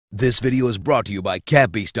This video is brought to you by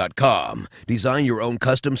CapBeast.com. Design your own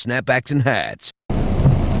custom snapbacks and hats.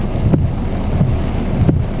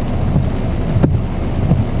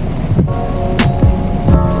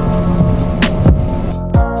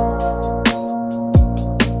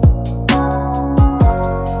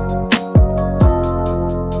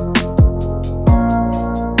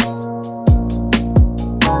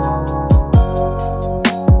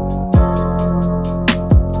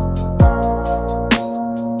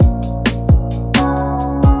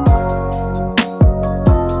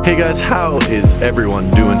 Hey guys, how is everyone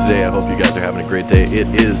doing today? I hope you guys are having a great day. It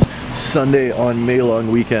is Sunday on May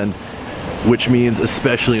long weekend, which means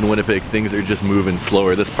especially in Winnipeg, things are just moving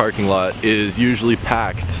slower. This parking lot is usually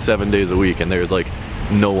packed 7 days a week and there's like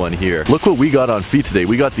no one here. Look what we got on feet today.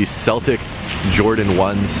 We got these Celtic Jordan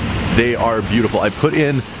 1s. They are beautiful. I put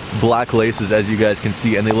in black laces, as you guys can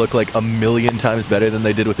see, and they look like a million times better than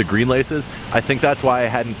they did with the green laces. I think that's why I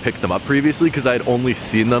hadn't picked them up previously, because I had only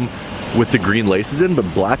seen them with the green laces in, but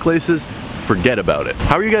black laces, forget about it.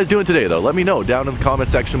 How are you guys doing today though? Let me know down in the comment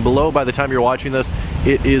section below. By the time you're watching this,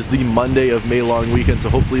 it is the Monday of May long weekend, so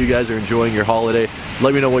hopefully you guys are enjoying your holiday.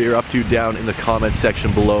 Let me know what you're up to down in the comment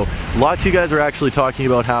section below. Lots of you guys are actually talking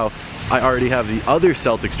about how I already have the other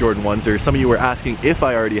Celtics Jordan 1s, or some of you were asking if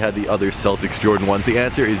I already had the other Celtics Jordan 1s. The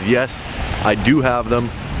answer is yes, I do have them.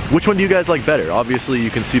 Which one do you guys like better? Obviously you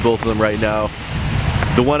can see both of them right now.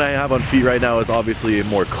 The one I have on feet right now is obviously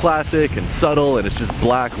more classic and subtle, and it's just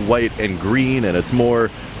black, white, and green, and it's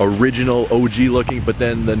more original, OG looking. But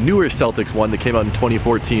then the newer Celtics one that came out in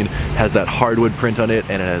 2014 has that hardwood print on it,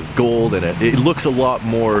 and it has gold, and it looks a lot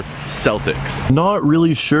more Celtics. Not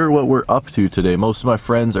really sure what we're up to today. Most of my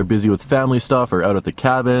friends are busy with family stuff or out at the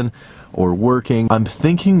cabin or working. I'm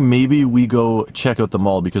thinking maybe we go check out the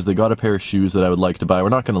mall because they got a pair of shoes that I would like to buy. We're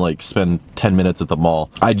not gonna like spend 10 minutes at the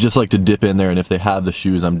mall. I'd just like to dip in there, and if they have the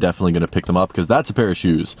shoes, I'm definitely gonna pick them up because that's a pair of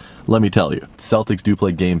shoes, let me tell you. Celtics do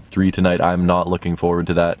play game 3 tonight. I'm not looking forward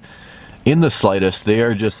to that in the slightest. They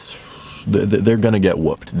are just, they're gonna get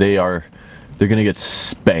whooped. They're gonna get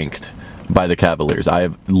spanked by the Cavaliers. I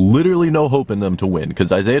have literally no hope in them to win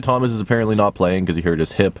because Isaiah Thomas is apparently not playing because he hurt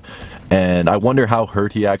his hip, and I wonder how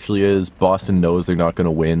hurt he actually is. Boston knows they're not going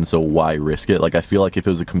to win, so why risk it? Like, I feel like if it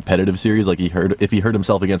was a competitive series, like if he hurt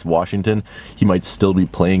himself against Washington, he might still be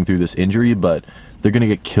playing through this injury, but they're going to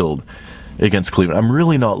get killed against Cleveland. I'm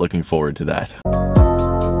really not looking forward to that.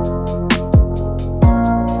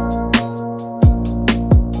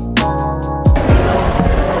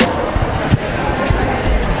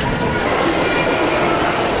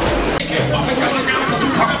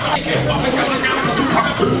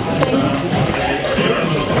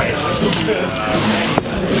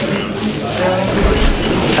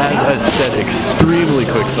 As I said, extremely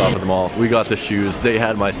quick stop at the mall. We got the shoes, they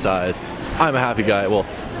had my size. I'm a happy guy. Well,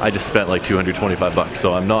 I just spent like 225 bucks,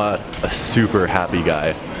 so I'm not a super happy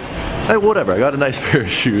guy. Whatever, I got a nice pair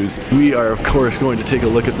of shoes. We are of course going to take a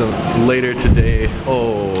look at them later today.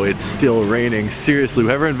 Oh, it's still raining. Seriously,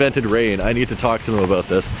 whoever invented rain, I need to talk to them about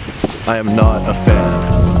this. I am not a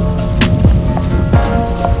fan.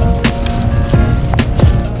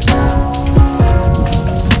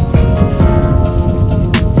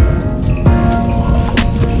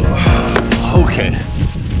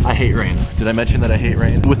 I hate rain. Did I mention that I hate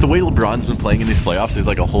rain? With the way LeBron's been playing in these playoffs, there's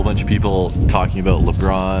like a whole bunch of people talking about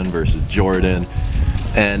LeBron versus Jordan,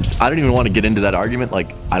 and I don't even want to get into that argument.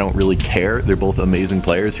 Like, I don't really care. They're both amazing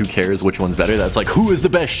players. Who cares which one's better? That's like, who is the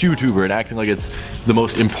best shoe tuber, and acting like it's the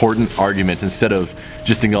most important argument instead of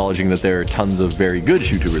just acknowledging that there are tons of very good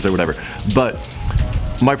shoe tubers or whatever. But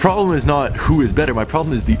my problem is not who is better, my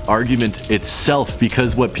problem is the argument itself,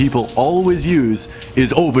 because what people always use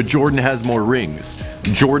is, oh, but Jordan has more rings,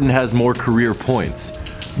 Jordan has more career points,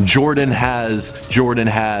 Jordan has,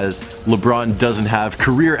 LeBron doesn't have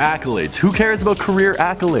career accolades. Who cares about career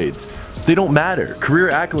accolades? They don't matter.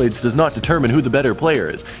 Career accolades does not determine who the better player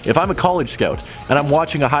is. If I'm a college scout and I'm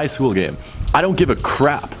watching a high school game, I don't give a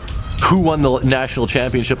crap who won the national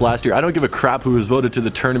championship last year. I don't give a crap who was voted to the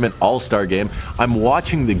tournament all-star game. I'm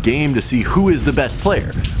watching the game to see who is the best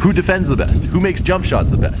player, who defends the best, who makes jump shots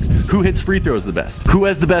the best, who hits free throws the best, who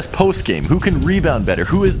has the best post game, who can rebound better,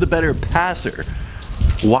 who is the better passer.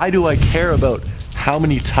 Why do I care about how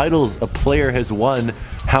many titles a player has won,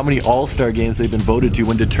 how many all-star games they've been voted to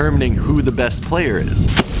when determining who the best player is?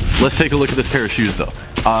 Let's take a look at this pair of shoes though.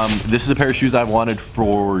 This is a pair of shoes I've wanted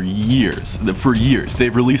for years.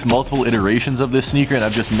 They've released multiple iterations of this sneaker and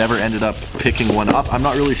I've just never ended up picking one up. I'm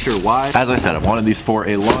not really sure why. As I said, I've wanted these for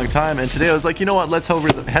a long time, and today I was like, you know what, let's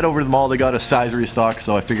head over to the mall. They got a size restock,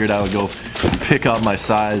 so I figured I would go pick up my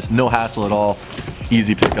size. No hassle at all.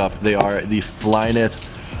 Easy pickup. They are the Flyknit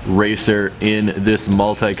racer in this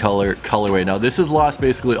multicolor colorway. Now this has lost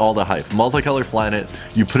basically all the hype. Multicolor Flyknit,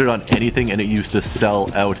 you put it on anything and it used to sell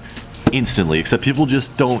out instantly, except people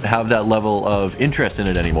just don't have that level of interest in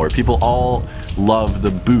it anymore. People all love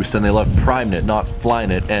the Boost and they love Prime Knit, not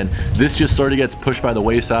Flyknit, and this just sort of gets pushed by the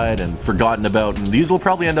wayside and forgotten about, and these will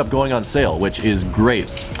probably end up going on sale, which is great.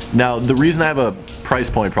 Now the reason I have a price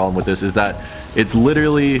point problem with this is that it's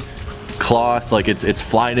literally cloth, like it's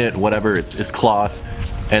Flyknit, whatever, it's cloth,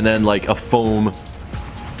 and then like a foam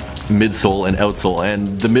midsole and outsole,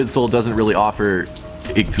 and the midsole doesn't really offer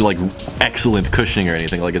like excellent cushioning or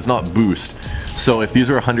anything. Like, it's not Boost. So if these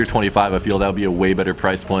were 125, I feel that would be a way better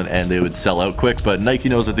price point and they would sell out quick, but Nike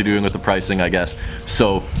knows what they're doing with the pricing, I guess.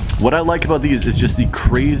 So what I like about these is just the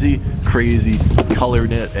crazy color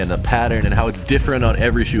knit and the pattern and how it's different on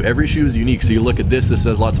every shoe. Every shoe is unique. So you look at this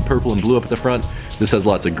has lots of purple and blue up at the front. This has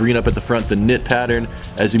lots of green up at the front. The knit pattern,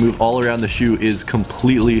 as you move all around the shoe, is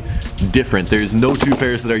completely different. There's no two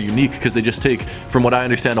pairs that are unique because they just take, from what I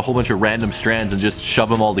understand, a whole bunch of random strands and just shove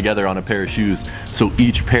them all together on a pair of shoes. So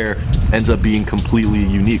each pair ends up being completely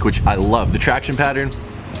unique, which I love. The traction pattern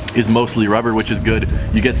is mostly rubber, which is good.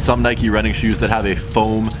 You get some Nike running shoes that have a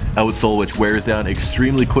foam outsole which wears down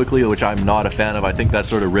extremely quickly, which I'm not a fan of. I think that's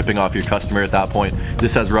sort of ripping off your customer at that point.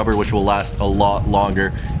 This has rubber which will last a lot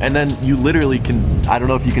longer, and then you literally can, I don't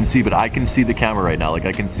know if you can see, but I can see the camera right now. Like,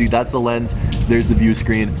 I can see, that's the lens, there's the view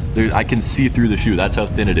screen, I can see through the shoe. That's how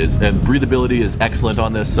thin it is, and breathability is excellent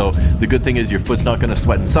on this. So the good thing is your foot's not going to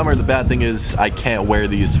sweat in summer. The bad thing is I can't wear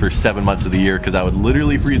these for 7 months of the year because I would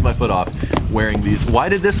literally freeze my foot off wearing these. Why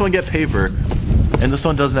did this one get paper and this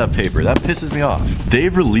one doesn't have paper? That pisses me off.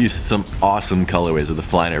 They've released some awesome colorways of the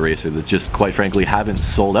Flyknit Racer that just, quite frankly, haven't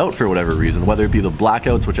sold out for whatever reason, whether it be the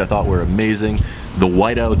blackouts, which I thought were amazing, the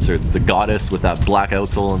whiteouts, or the Goddess with that black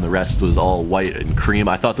outsole and the rest was all white and cream.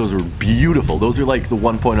 I thought those were beautiful. Those are like the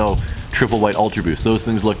 1.0 triple white UltraBoost. Those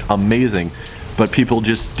things looked amazing, but people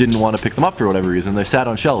just didn't want to pick them up for whatever reason. They sat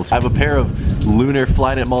on shelves. I have a pair of lunar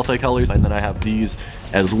Flyknit multicolors, and then I have these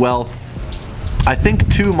as well. I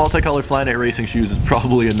think 2 multicolored Flyknit racing shoes is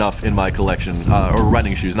probably enough in my collection, or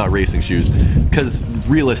running shoes, not racing shoes, because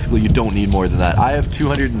realistically you don't need more than that. I have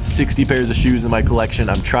 260 pairs of shoes in my collection.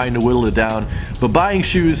 I'm trying to whittle it down, but buying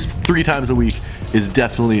shoes 3 times a week is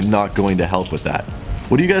definitely not going to help with that.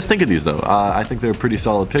 What do you guys think of these though? I think they're a pretty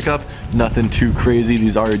solid pickup. Nothing too crazy.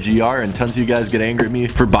 These are a GR, and tons of you guys get angry at me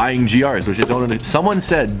for buying GRs, which I don't understand. Someone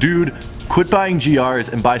said, dude, quit buying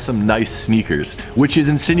GRs and buy some nice sneakers, which is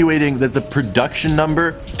insinuating that the production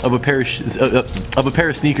number of a pair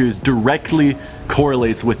of sneakers directly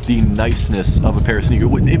correlates with the niceness of a pair of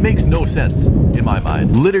sneakers. It makes no sense in my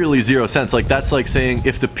mind. Literally 0 sense. Like, that's like saying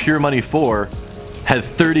if the Pure Money 4 had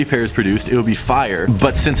 30 pairs produced, it would be fire,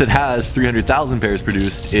 but since it has 300,000 pairs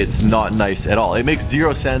produced, it's not nice at all. It makes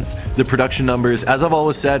 0 sense. The production numbers, as I've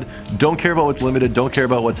always said, don't care about what's limited, don't care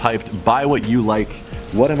about what's hyped, buy what you like.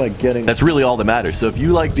 What am I getting? That's really all that matters. So if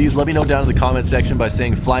you like these, let me know down in the comment section by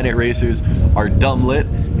saying Flyknit racers are dumb lit.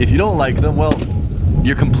 If you don't like them, well,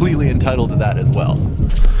 you're completely entitled to that as well.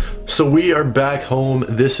 So we are back home.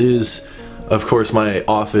 This is, of course, my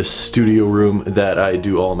office studio room that I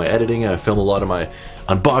do all my editing. I film a lot of my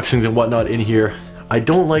unboxings and whatnot in here. I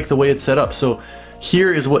don't like the way it's set up. So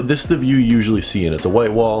here is this is the view you usually see, and it's a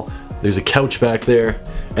white wall. There's a couch back there,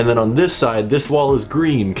 and then on this side, this wall is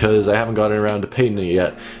green because I haven't gotten around to painting it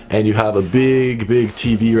yet. And you have a big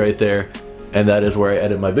TV right there, and that is where I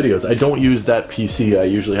edit my videos. I don't use that PC. I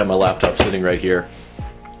usually have my laptop sitting right here.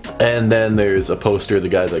 And then there's a poster of the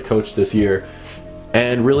guys I coached this year,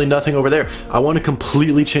 and really nothing over there. I want to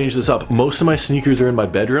completely change this up. Most of my sneakers are in my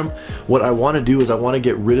bedroom. What I want to do is I want to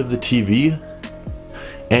get rid of the TV,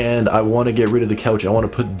 and I want to get rid of the couch. I want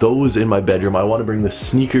to put those in my bedroom. I want to bring the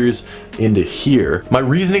sneakers into here. My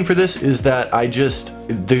reasoning for this is that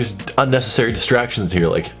there's unnecessary distractions here.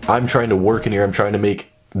 Like, I'm trying to work in here. I'm trying to make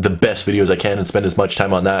the best videos I can and spend as much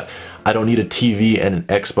time on that. I don't need a TV and an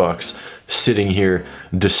Xbox sitting here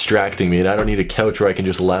distracting me, and I don't need a couch where I can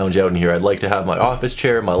just lounge out in here. I'd like to have my office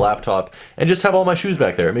chair, my laptop, and just have all my shoes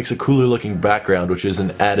back there. It makes a cooler looking background, which is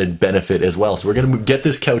an added benefit as well. So we're gonna get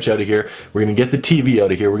this couch out of here, we're gonna get the TV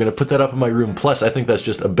out of here, we're gonna put that up in my room. Plus, I think that's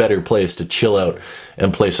just a better place to chill out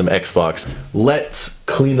and play some Xbox. Let's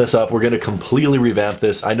clean this up. We're gonna completely revamp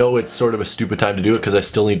this. I know it's sort of a stupid time to do it because I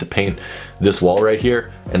still need to paint this wall right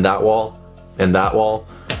here, and that wall, and that wall.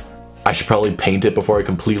 I should probably paint it before I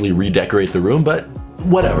completely redecorate the room, but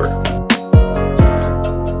whatever.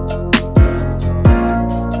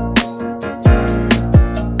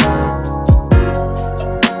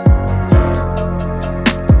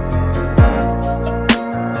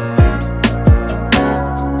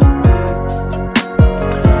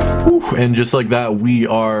 And just like that, we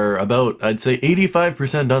are about, I'd say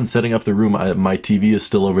 85% done setting up the room. My TV is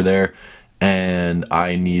still over there, and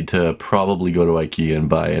I need to probably go to IKEA and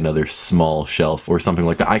buy another small shelf or something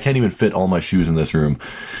like that. I can't even fit all my shoes in this room,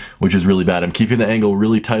 which is really bad. I'm keeping the angle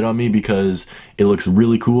really tight on me because it looks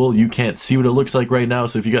really cool. You can't see what it looks like right now,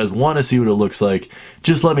 so if you guys want to see what it looks like,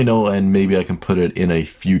 just let me know and maybe I can put it in a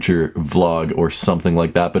future vlog or something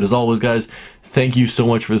like that. But as always, guys, thank you so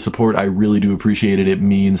much for the support. I really do appreciate it. It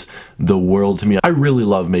means the world to me. I really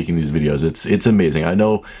love making these videos. It's amazing. I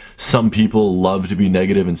know some people love to be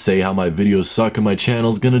negative and say how my videos suck and my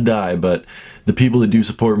channel's gonna die, but the people that do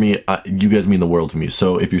support me, you guys mean the world to me.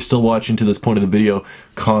 So if you're still watching to this point of the video,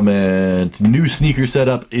 comment new sneaker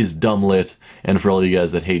setup is dumb lit. And for all you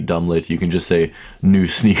guys that hate dumb lit, you can just say new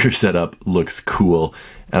sneaker setup looks cool.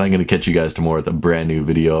 And I'm gonna catch you guys tomorrow with a brand new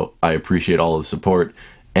video. I appreciate all of the support.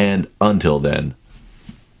 And until then,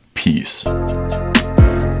 peace.